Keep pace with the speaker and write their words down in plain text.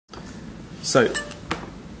So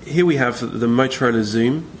here we have the Motorola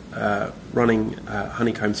XOOM running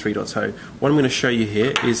Honeycomb 3.0. What I'm going to show you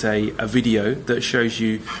here is a video that shows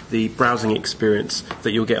you the browsing experience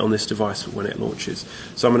that you'll get on this device when it launches.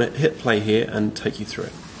 So I'm going to hit play here and take you through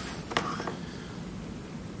it.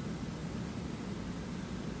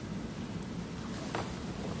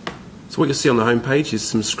 So what you'll see on the home page is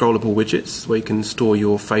some scrollable widgets where you can store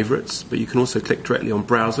your favorites, but you can also click directly on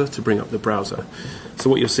browser to bring up the browser. So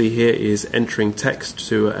what you'll see here is entering text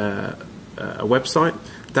to a website.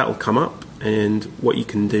 That will come up, and what you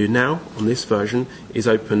can do now on this version is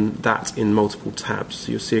open that in multiple tabs.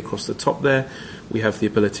 So you'll see across the top there we have the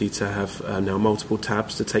ability to have now multiple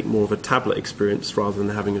tabs to take more of a tablet experience rather than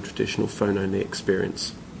having a traditional phone only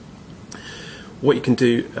experience. What you can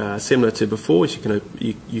do, similar to before, is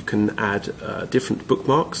you can add different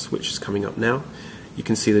bookmarks, which is coming up now. You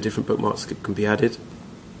can see the different bookmarks that can be added.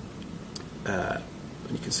 And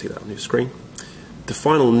you can see that on your screen. The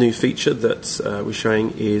final new feature that we're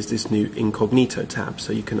showing is this new incognito tab.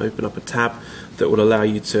 So you can open up a tab that will allow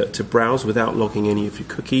you to browse without logging any of your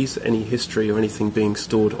cookies, any history or anything being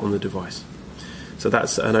stored on the device. So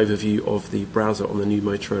that's an overview of the browser on the new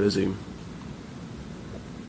Motorola XOOM.